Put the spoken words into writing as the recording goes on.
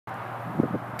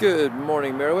Good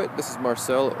morning, Merowit. This is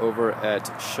Marcel over at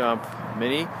Champ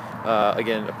Mini.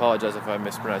 Again, apologize if I'm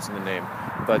mispronouncing the name,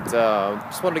 but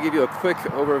just wanted to give you a quick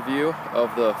overview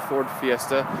of the Ford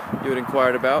Fiesta you had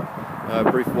inquired about. A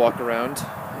brief walk around.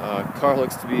 Car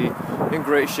looks to be in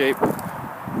great shape.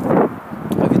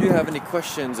 If you do have any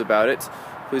questions about it,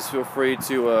 please feel free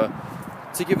to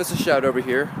give us a shout over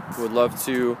here. We would love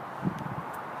to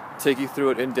take you through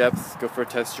it in depth, go for a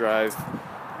test drive.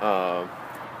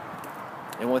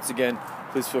 And once again,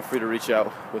 please feel free to reach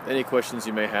out with any questions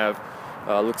you may have.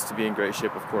 Looks to be in great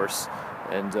shape, of course.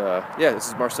 And yeah, this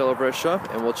is Marcel over at Champ,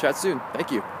 and we'll chat soon. Thank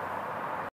you.